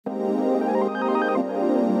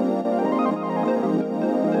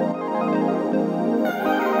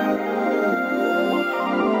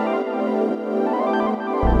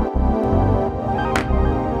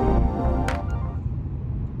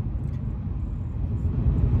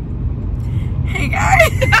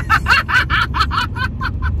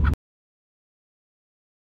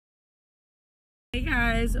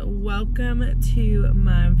guys, welcome to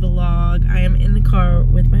my vlog. I am in the car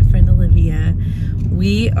with my friend Olivia.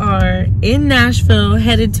 We are in Nashville,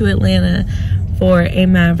 headed to Atlanta for a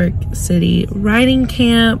Maverick City riding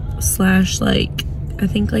camp slash I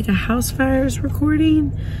think like a house fires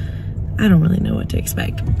recording. I don't really know what to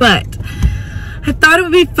expect, but I thought it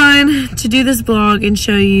would be fun to do this vlog and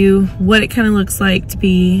show you what it kind of looks like to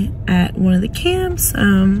be at one of the camps.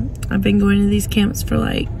 I've been going to these camps for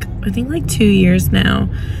I think 2 years now.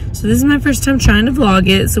 So this is my first time trying to vlog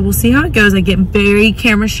it. So we'll see how it goes. I get very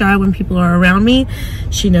camera shy when people are around me.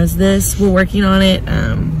 She knows this. We're working on it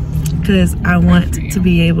because I want to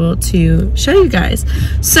be able to show you guys.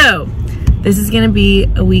 So this is going to be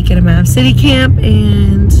a week at a Mav City camp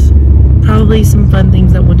and probably some fun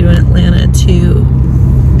things that we'll do in Atlanta too,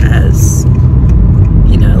 as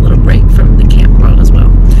you know, a little break from the camp world as well.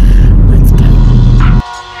 Let's go.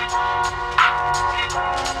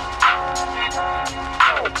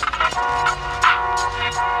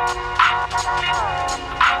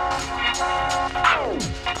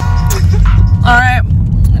 Alright,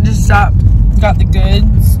 I just stopped, got the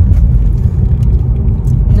goods,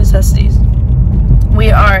 necessities.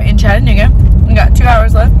 We are in Chattanooga. We got 2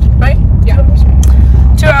 hours left, right? Yeah.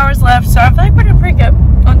 2 hours left, so I feel like we're doing pretty good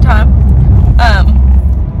on time.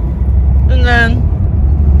 And then,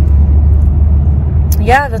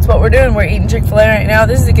 yeah, that's what we're doing. We're eating Chick-fil-A right now.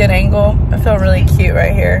 This is a good angle. I feel really cute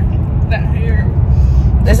right here. That hair.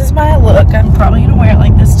 This is my look. I'm probably gonna wear it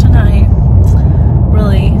like this tonight.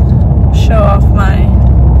 Really show off my,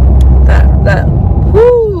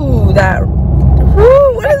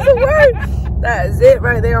 what is the word? That is it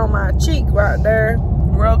right there on my cheek right there.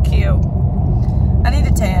 Real cute. I need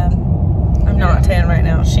a tan. I'm not tan right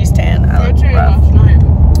now. She's tan. I look rough.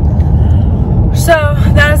 So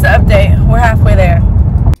that is the update. We're halfway there.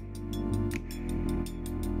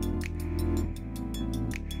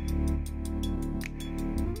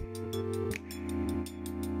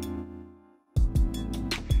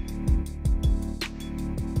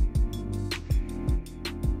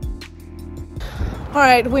 All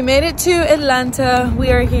right, we made it to Atlanta.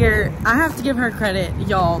 We are here. I have to give her credit,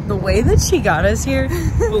 y'all. The way that she got us here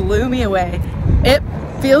blew me away. It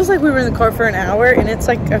feels like we were in the car for an hour, and it's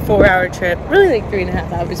like a 4-hour trip. Really, like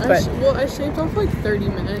 3.5 hours. But well, I shaved off like 30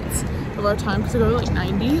 minutes of our time because I go like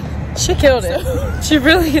 90. She killed it. She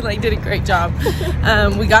really did a great job.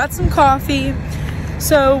 We got some coffee.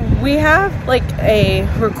 So we have like a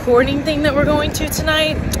recording thing that we're going to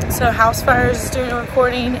tonight. So House Fires is doing a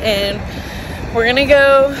recording, and we're gonna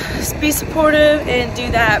go be supportive and do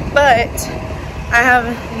that, but I have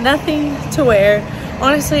nothing to wear.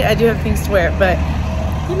 Honestly, I do have things to wear, but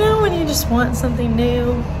you know when you just want something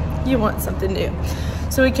new, you want something new.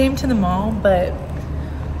 So we came to the mall, but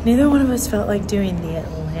neither one of us felt like doing the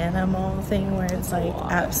Atlanta mall thing where it's like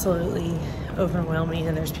absolutely overwhelming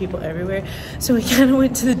and there's people everywhere. So we kind of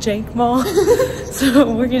went to the Jank Mall.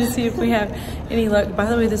 So we're gonna see if we have any luck. By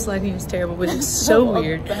the way, this lighting is terrible. We look so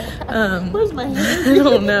weird. Where's my hair? I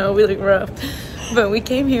don't know. We look rough. But we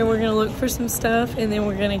came here. We're gonna look for some stuff, and then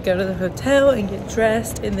we're gonna go to the hotel and get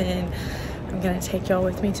dressed, and then I'm gonna take y'all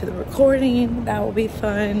with me to the recording. That will be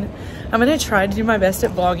fun. I'm gonna try to do my best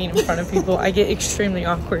at vlogging in front of people. I get extremely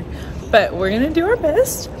awkward, but we're gonna do our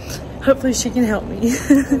best. Hopefully she can help me. I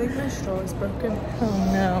think my straw is broken. Oh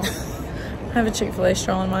no. I have a Chick-fil-A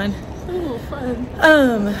straw in mine. Oh,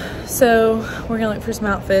 fun. So we're gonna look for some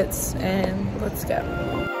outfits and let's go.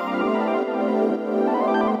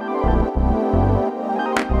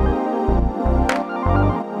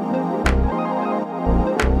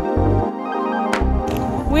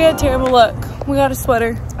 We had terrible luck. We got a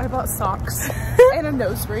sweater. I bought socks and a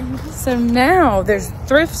nose ring. So now there's a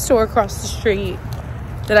thrift store across the street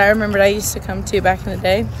that I remembered I used to come to back in the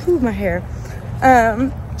day. Ooh, my hair.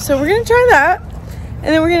 So we're gonna try that, and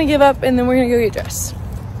then we're gonna give up, and then we're gonna go get dressed.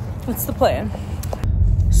 That's the plan.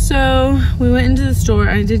 So we went into the store.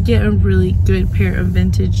 I did get a really good pair of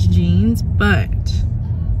vintage jeans, but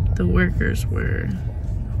the workers were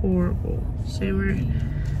horrible. They were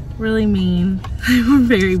really mean. They were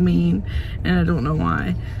very mean, and I don't know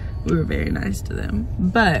why. We were very nice to them,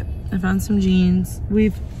 but I found some jeans.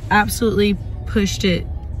 We've absolutely pushed it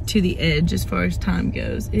to the edge as far as time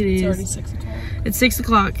goes. It's already 6 o'clock. It's 6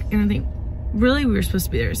 o'clock, and I think really we were supposed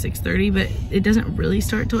to be there at 6:30, but it doesn't really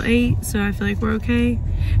start till 8, so I feel like we're okay.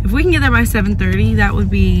 If we can get there by 7:30, that would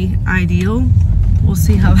be ideal. We'll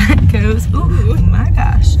see how that goes. Ooh, my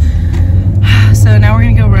gosh. So now we're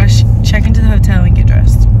gonna go rush, check into the hotel, and get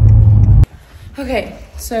dressed. Okay,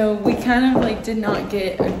 so we kind of did not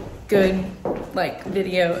get a good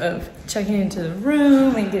video of checking into the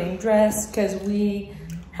room and getting dressed because we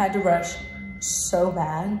had to rush so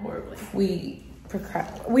bad. Horribly.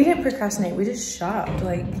 We didn't procrastinate, we just shopped,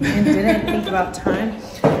 like, and didn't think about time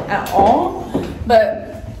at all.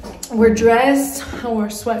 But we're dressed, I wore a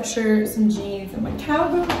sweatshirt, some jeans, and my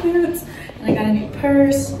cowboy boots, and I got a new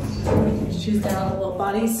purse. Shoes down, a little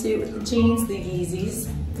bodysuit with the jeans, the Yeezys,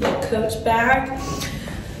 little Coach bag.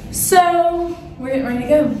 So we're getting ready to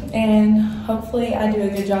go, and hopefully I do a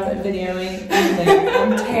good job at videoing.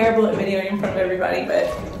 I'm terrible at videoing in front of everybody, but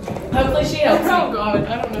hopefully she helps me. Oh God,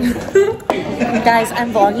 I don't know. Guys,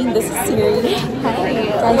 I'm vlogging. This is Siri. Hi.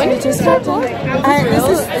 Guys, we just got done.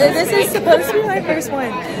 This is supposed to be my first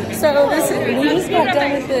one. So we just got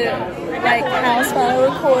done with the house file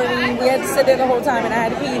recording. We had to sit there the whole time, and I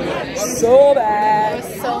had to pee so bad. It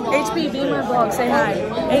was so long. HP, be my vlog. Say hi.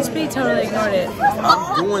 HP totally ignored it.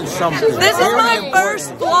 I'm doing something. This is my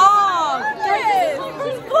first vlog. Yes.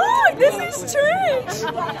 Vlog. This is Trish.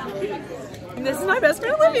 And this is my best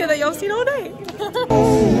friend Olivia that y'all seen all day.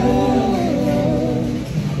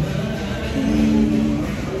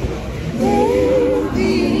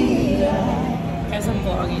 Guys, I'm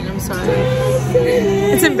vlogging. I'm sorry.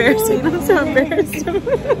 It's embarrassing. I'm so embarrassed.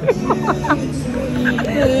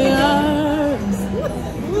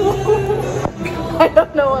 I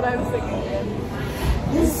don't know what I'm singing.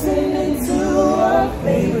 Listening to our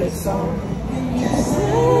favorite song.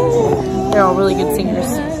 They're all really good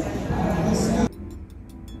singers.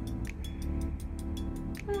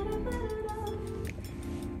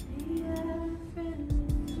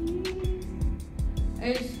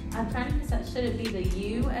 I'm trying to decide, should it be the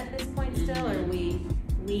you at this point still, or we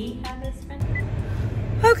have this friend?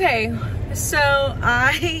 Okay, so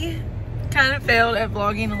I kind of failed at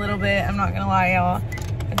vlogging a little bit. I'm not gonna lie, y'all.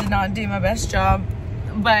 I did not do my best job,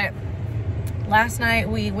 but last night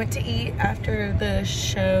we went to eat after the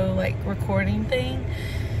show, recording thing.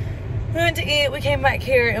 We went to eat, we came back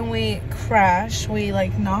here and we crashed. We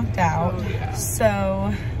knocked out. Oh, yeah.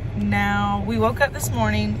 So now we woke up this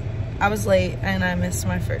morning. I was late and I missed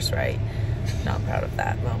my first ride. Not proud of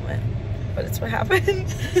that moment, but it's what happened.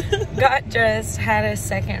 Got dressed, had a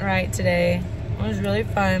second ride today. It was really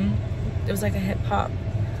fun. It was like a hip hop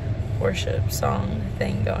worship song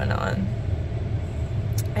thing going on.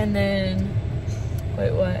 And then,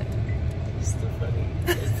 wait, what?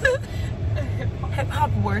 Hip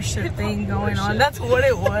hop worship thing going on. That's what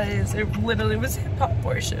it was. It literally was hip hop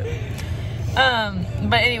worship.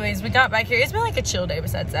 But anyways, we got back here. It's been a chill day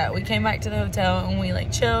besides that. We came back to the hotel and we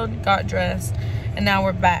chilled, got dressed, and now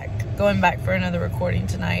we're back, going back for another recording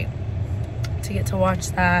tonight to get to watch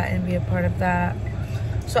that and be a part of that.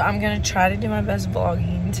 So I'm gonna try to do my best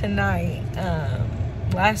vlogging tonight.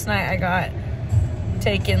 Last night I got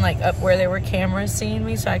taken up where there were cameras seeing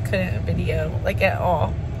me, so I couldn't video at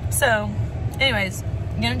all. So anyways,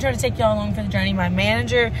 I'm gonna try to take y'all along for the journey. My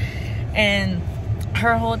manager and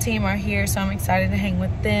her whole team are here, so I'm excited to hang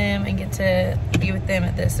with them and get to be with them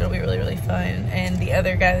at this. It'll be really, really fun. And the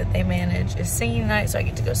other guy that they manage is singing tonight, so I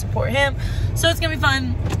get to go support him. So it's gonna be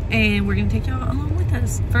fun, and we're gonna take y'all along with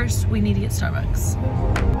us. First, we need to get Starbucks.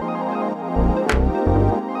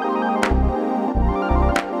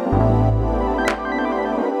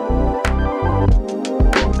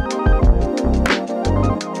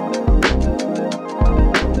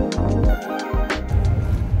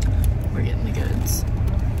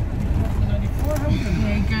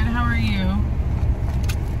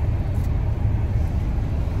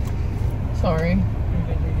 Sorry. You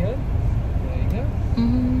think you're good? There you go.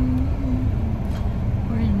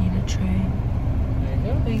 We're gonna need a tray. There you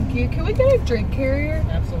go. Thank you. Can we get a drink carrier?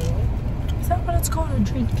 Absolutely. Is that what it's called? A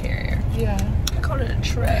drink carrier? Yeah. I called it a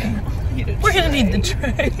tray. We're gonna need the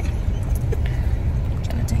tray.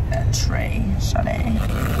 Gonna take that tray, Sade.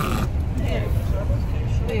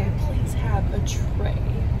 May I please have a tray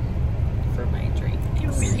for my drink? I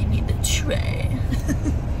really need the tray.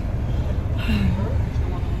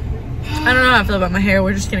 I don't know how I feel about my hair.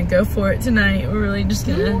 We're just gonna go for it tonight. We're really just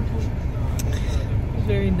gonna.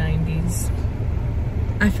 Very 90s.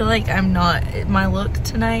 I feel like I'm not. My look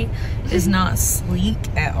tonight is not sleek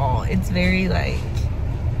at all. It's very I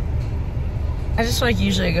just feel like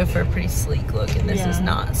usually I go for a pretty sleek look, and this is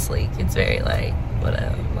not sleek. It's very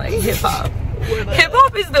whatever, hip hop. Hip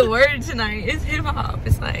hop is the word tonight. It's hip hop.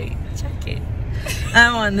 It's check it.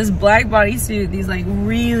 I'm on this black bodysuit, these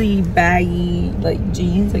really baggy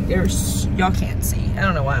jeans. Y'all can't see. I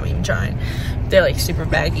don't know why I'm even trying. They're super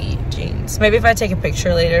baggy jeans. Maybe if I take a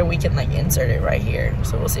picture later, we can insert it right here.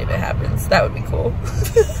 So we'll see if it happens. That would be cool.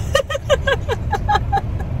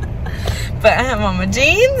 But I have on my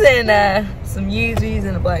jeans and some Yeezys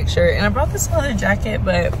and a black shirt. And I brought this leather jacket,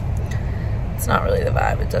 but it's not really the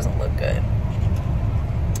vibe. It doesn't look good.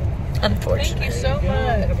 Unfortunately. Thank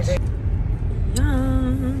you so much.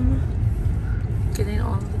 Yum. Getting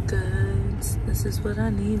all the goods. This is what I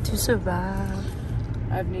need to survive.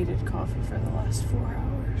 I've needed coffee for the last 4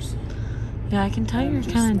 hours. Yeah, I can tell you're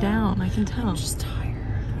kind of down. I can tell. I'm just tired.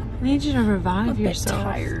 I need you to revive I'm a bit yourself.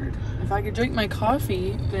 tired. If I could drink my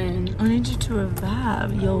coffee, then I need you to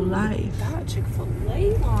revive your life. that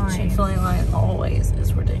Chick-fil-A line. Chick-fil-A line always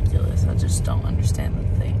is ridiculous. I just don't understand the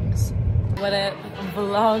things. What up,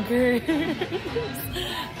 vloggers?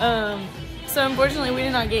 So unfortunately we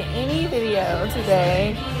did not get any video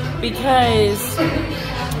today because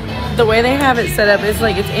the way they have it set up is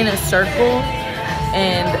like it's in a circle,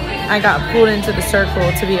 and I got pulled into the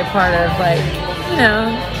circle to be a part of, like, you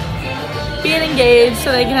know, being engaged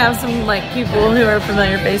so they can have some like people who are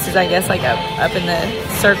familiar faces, I guess, like up in the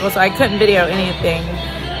circle. So I couldn't video anything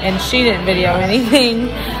and she didn't video anything,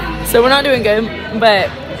 so we're not doing good, but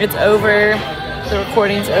it's over. The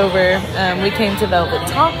recording's over. We came to Velvet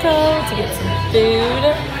Taco to get some food,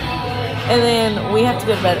 and then we have to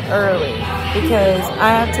go to bed early because I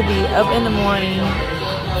have to be up in the morning,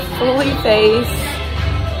 fully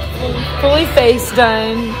face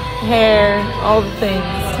done, hair, all the things.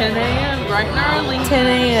 10 a.m. bright and early. 10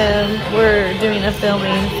 a.m. We're doing a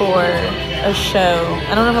filming for a show.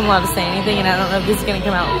 I don't know if I'm allowed to say anything, and I don't know if this is gonna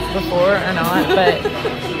come out before or not, but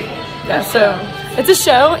yeah, so it's a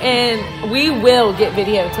show, and we will get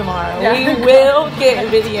video tomorrow. Yeah. We will get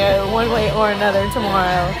video one way or another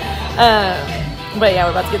tomorrow. But yeah,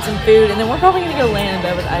 we're about to get some food, and then we're probably gonna go land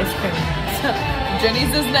over the ice cream. So,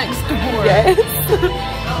 Jenny's is next door. yes.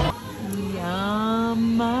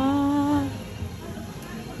 Yum.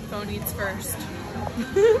 Phone eats first.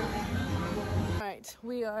 Alright,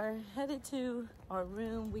 we are headed to our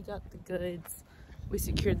room. We got the goods. We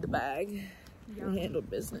secured the bag. We handled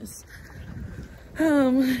business.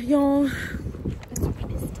 Y'all, I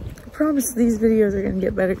promise these videos are gonna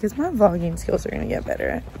get better because my vlogging skills are gonna get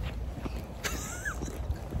better.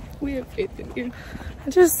 We have faith in you.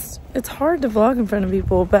 It's hard to vlog in front of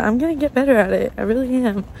people, but I'm gonna get better at it. I really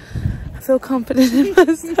am. I feel confident in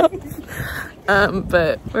myself.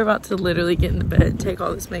 But we're about to literally get into bed, take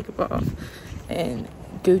all this makeup off, and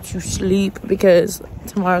go to sleep because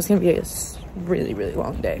tomorrow's gonna be a really, really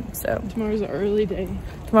long day. So Tomorrow's an early day.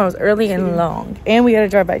 tomorrow's early and long, and we gotta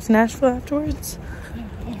drive back to Nashville afterwards.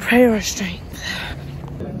 Pray our strength.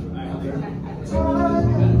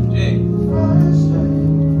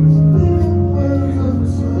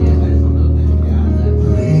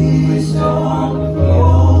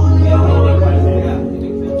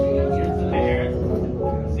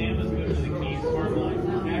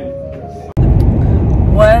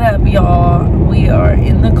 What up, y'all? We are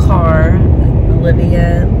in the car.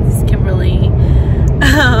 Olivia, this is Kimberly.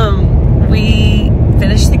 We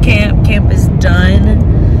finished the camp. Camp is done.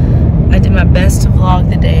 I did my best to vlog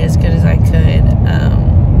the day as good as I could.